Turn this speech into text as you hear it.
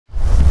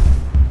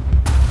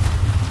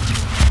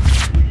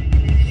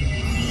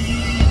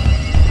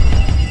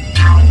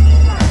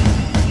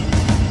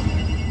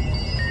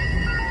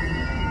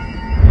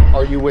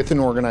with an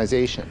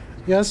organization?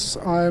 Yes,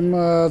 I'm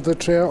the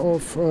chair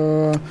of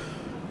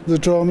the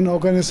German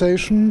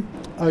organization,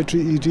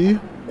 IGED.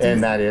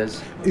 And that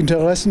is?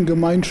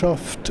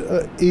 Interessengemeinschaft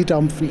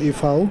E-Dampfen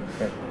e.V.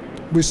 Okay.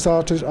 We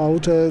started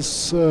out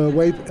as a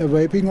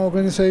vaping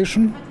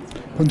organization,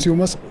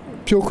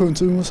 pure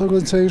consumers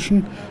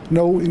organization,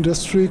 no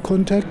industry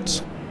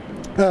contacts,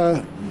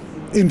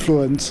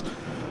 influence.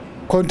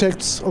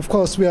 Contacts, of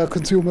course, we are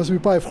consumers, we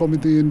buy from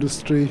the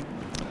industry.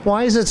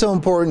 Why is it so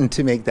important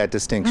to make that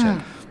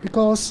distinction?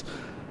 Because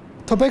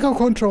tobacco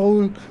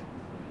control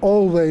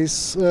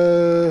always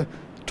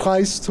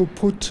tries to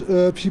put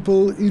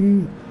people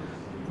in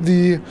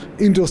the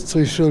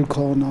industrial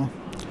corner.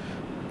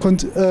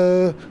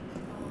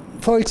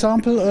 For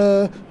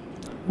example,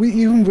 we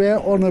even were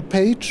on a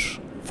page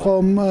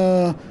from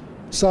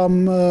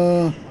some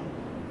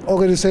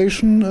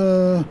organization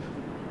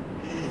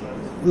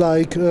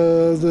like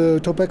the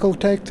Tobacco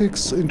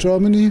Tactics in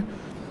Germany,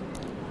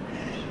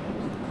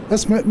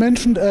 as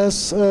mentioned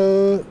as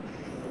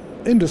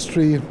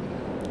industry.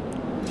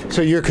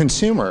 So you're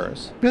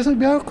consumers? Yes,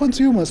 we are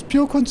consumers,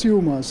 pure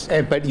consumers.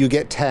 But you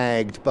get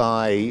tagged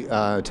by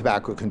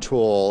tobacco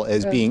control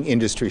as being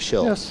industry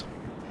shills? Yes.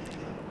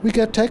 We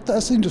get tagged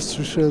as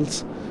industry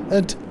shills.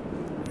 And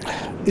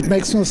it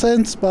makes no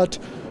sense, but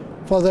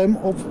for them,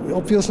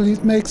 obviously,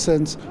 it makes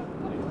sense.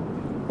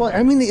 Well,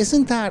 I mean,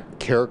 isn't that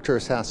character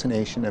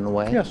assassination in a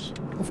way? Yes,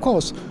 of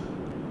course.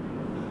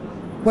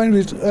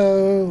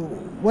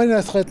 When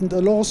I threatened a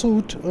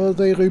lawsuit,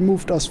 they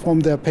removed us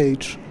from their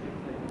page.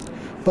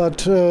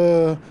 But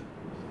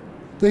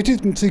they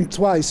didn't think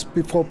twice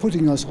before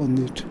putting us on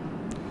it.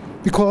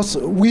 Because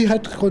we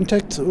had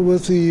contact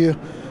with the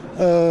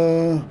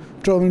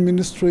German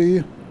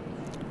Ministry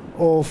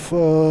of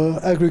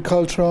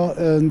Agriculture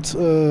and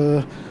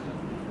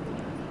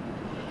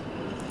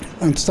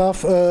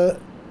stuff,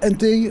 and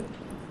they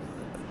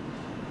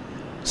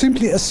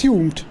simply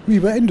assumed we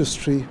were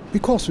industry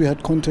because we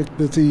had contact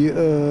with the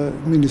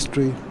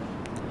ministry.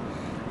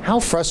 How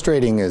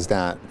frustrating is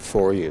that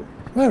for you?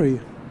 Very,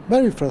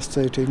 very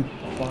frustrating.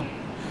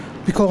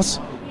 Because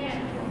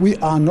we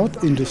are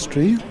not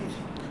industry.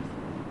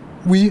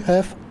 We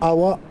have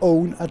our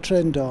own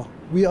agenda.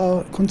 We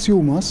are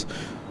consumers,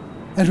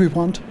 and we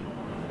want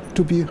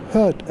to be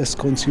heard as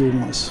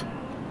consumers.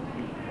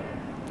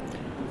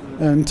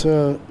 And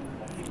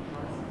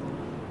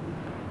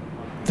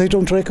they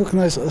don't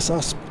recognize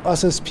us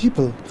as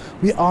people.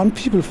 We aren't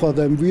people for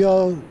them. We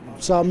are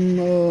some,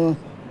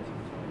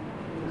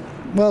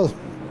 well,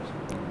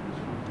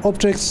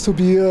 objects to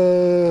be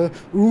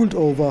ruled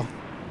over.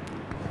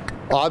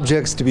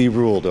 Objects to be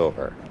ruled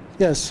over?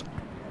 Yes,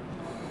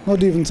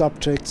 not even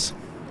subjects.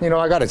 You know,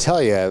 I got to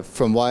tell you,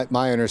 from what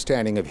my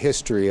understanding of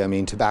history, I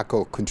mean,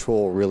 tobacco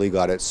control really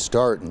got its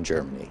start in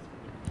Germany.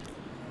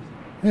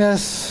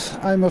 Yes,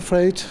 I'm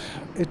afraid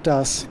it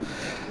does.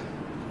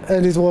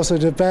 And it was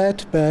at a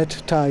bad, bad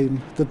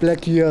time, the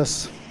black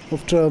years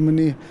of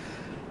Germany.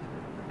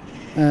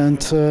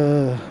 And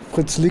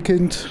Fritz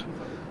Lickind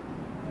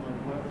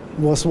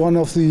was one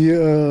of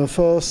the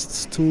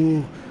first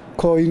to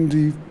coin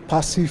the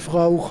passive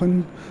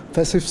Rauchen,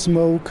 passive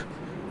smoke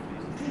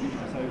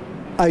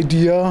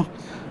idea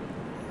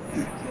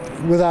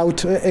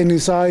without any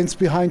science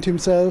behind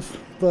himself.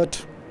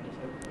 But,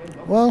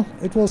 well,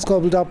 it was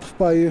gobbled up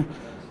by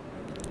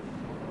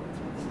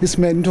his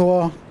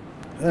mentor.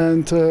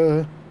 And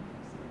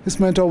his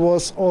mentor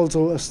was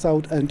also a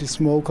stout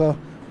anti-smoker.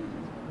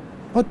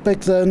 But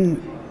back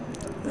then,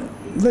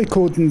 they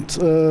couldn't.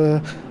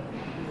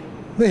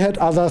 They had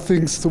other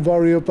things to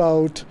worry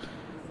about.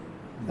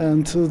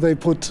 And they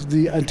put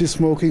the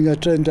anti-smoking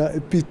agenda a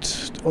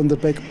bit on the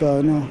back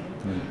burner.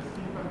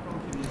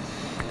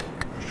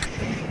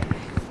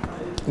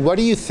 What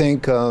do you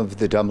think of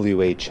the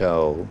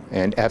WHO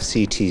and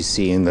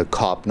FCTC and the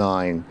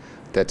COP9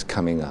 that's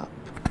coming up?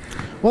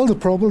 Well, the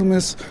problem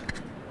is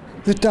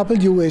the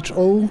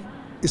WHO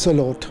is a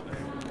lot.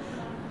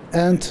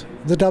 And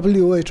the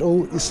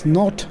WHO is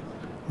not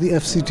the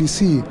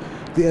FCTC.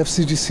 The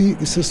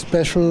FCTC is a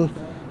special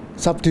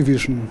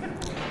subdivision.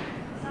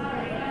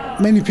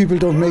 Many people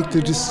don't make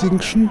the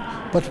distinction,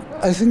 but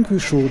I think we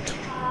should.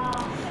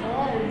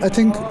 I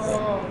think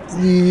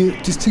the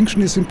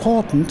distinction is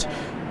important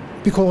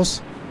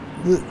because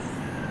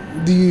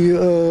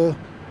the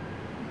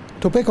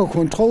tobacco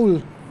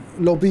control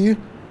lobby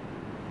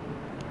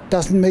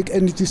doesn't make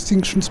any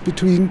distinctions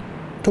between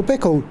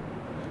tobacco.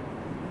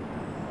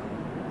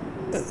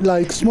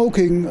 Like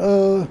smoking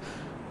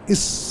is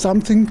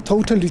something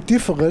totally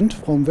different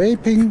from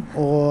vaping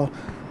or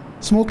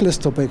smokeless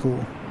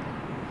tobacco.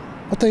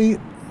 But they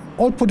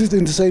all put it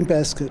in the same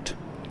basket,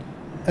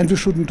 and we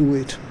shouldn't do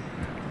it.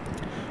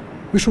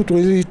 We should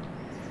really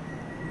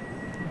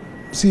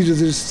see the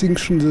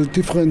distinction, the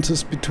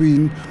differences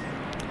between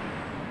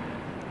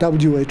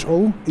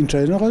WHO in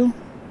general,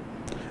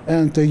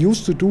 and they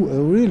used to do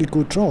a really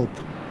good job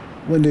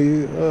when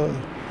they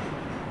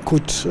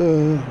could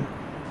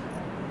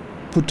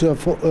put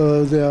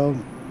their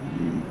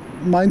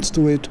minds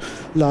to it,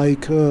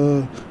 like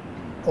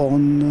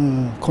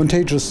on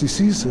contagious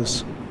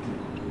diseases,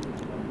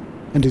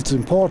 and it's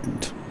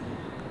important.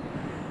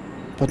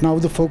 But now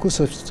the focus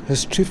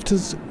has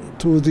shifted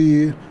to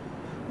the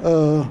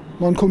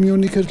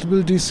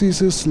non-communicable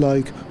diseases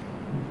like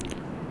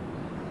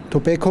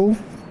tobacco,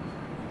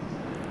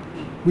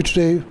 which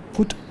they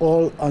put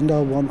all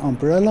under one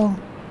umbrella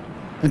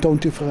and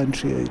don't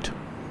differentiate.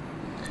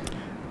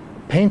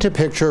 Paint a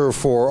picture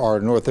for our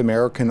North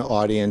American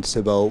audience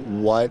about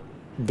what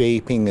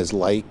vaping is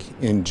like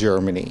in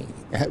Germany.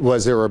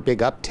 Was there a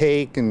big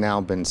uptake and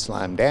now been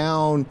slammed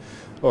down?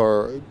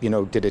 Or,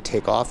 did it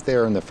take off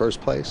there in the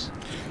first place?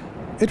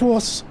 It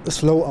was a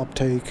slow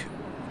uptake.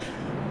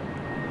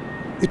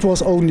 It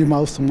was only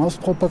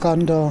mouth-to-mouth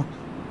propaganda.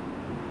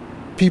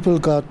 People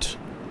got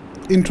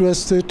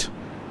interested.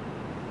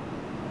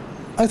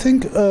 I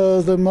think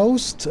the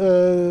most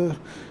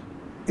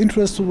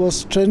interest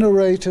was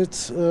generated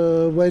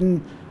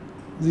when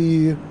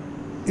the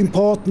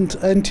important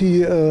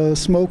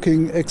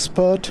anti-smoking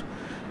expert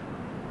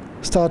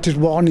started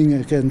warning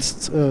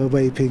against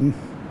vaping.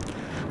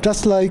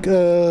 Just like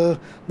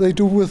they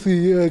do with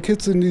the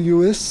kids in the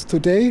US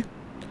today,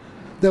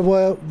 there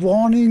were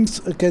warnings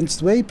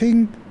against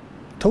vaping,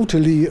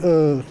 totally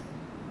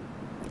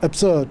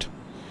absurd.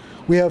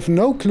 We have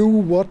no clue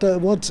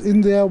what's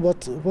in there,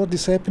 what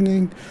is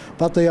happening,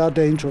 but they are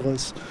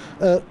dangerous.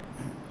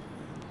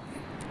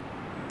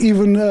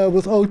 Even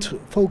with old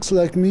folks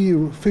like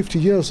me, 50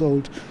 years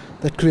old,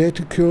 that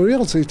created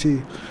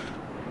curiosity.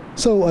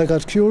 So I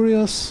got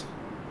curious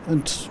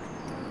and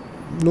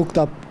looked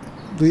up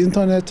the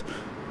internet,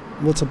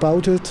 what's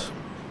about it,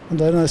 and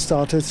then I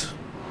started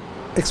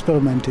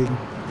experimenting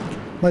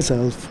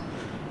myself.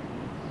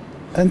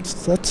 And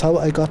that's how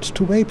I got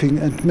to vaping,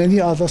 and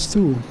many others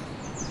too.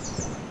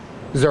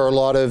 Is there a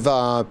lot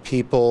of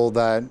people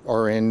that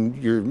are in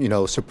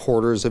your,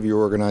 supporters of your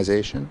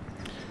organization?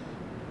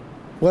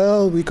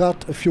 Well, we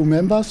got a few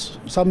members,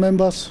 some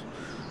members,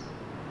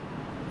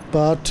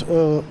 but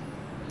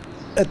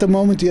at the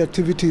moment the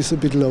activity is a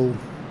bit low.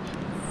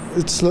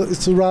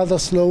 It's rather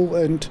slow,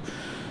 and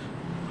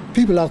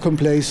people are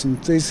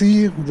complacent. They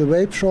see the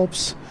vape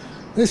shops,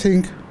 they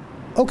think,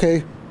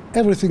 okay,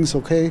 everything's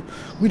okay,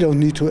 we don't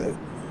need to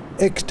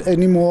act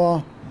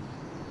anymore.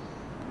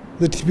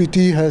 The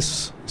TBD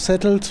has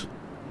settled.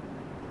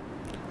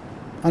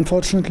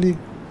 Unfortunately,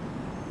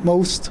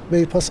 most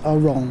vapers are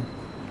wrong.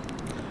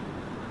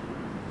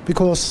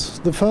 Because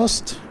the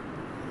first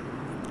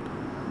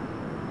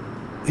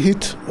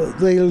hit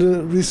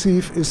they'll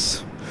receive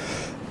is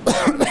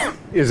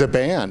a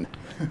ban.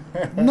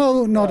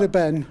 No, not a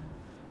ban.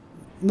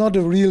 Not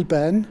a real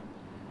ban,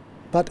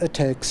 but a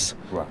tax.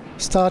 Right.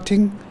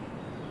 Starting,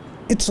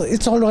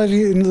 it's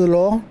already in the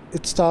law.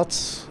 It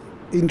starts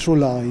in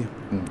July.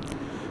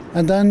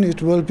 And then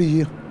it will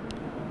be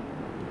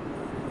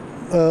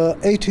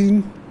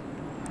 16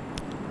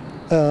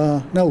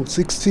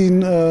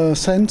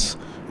 cents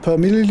per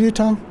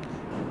milliliter,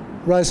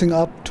 rising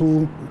up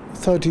to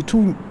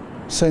 32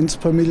 cents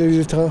per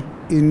milliliter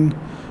in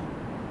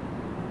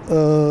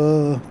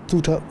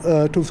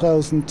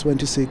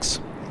 2026.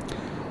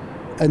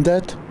 And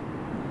that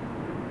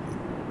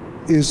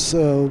is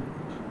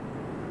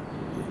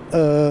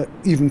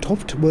even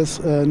topped with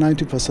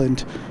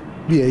 90%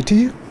 VAT.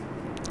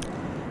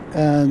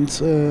 And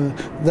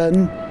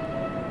then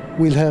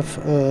we'll have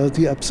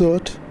the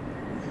absurd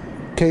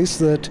case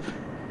that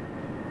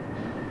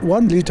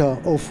 1 liter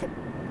of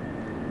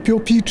pure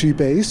PG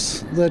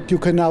base that you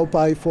can now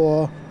buy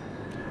for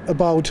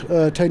about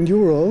 10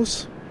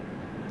 euros,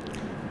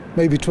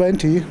 maybe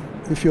 20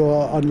 if you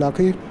are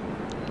unlucky,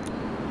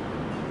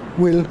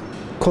 will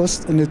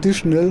cost an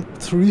additional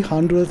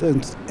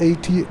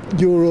 380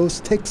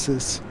 euros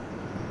taxes.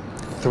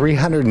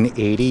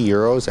 380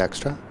 euros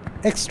extra?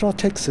 Extra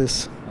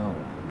taxes. Oh.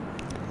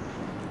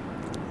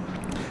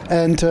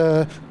 And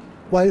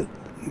while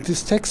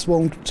this tax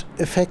won't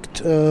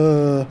affect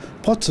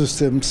pod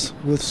systems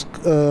with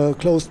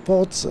closed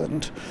pods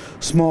and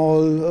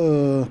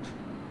small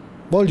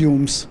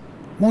volumes,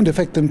 won't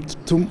affect them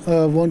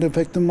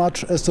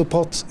much, as the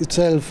pods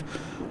itself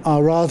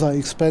are rather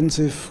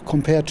expensive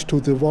compared to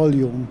the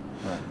volume.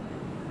 Right.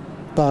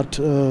 But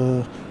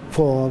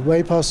for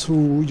vapers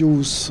who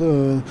use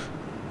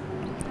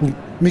who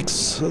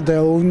mix their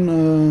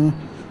own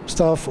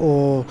stuff,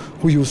 or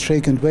who use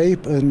shake and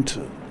vape and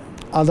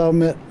other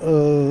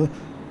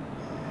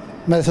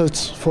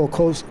methods for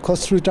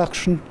cost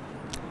reduction,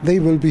 they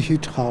will be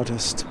hit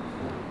hardest.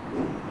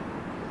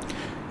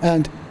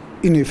 And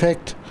in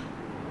effect,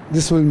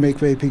 this will make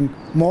vaping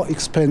more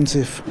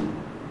expensive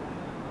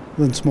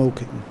than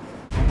smoking.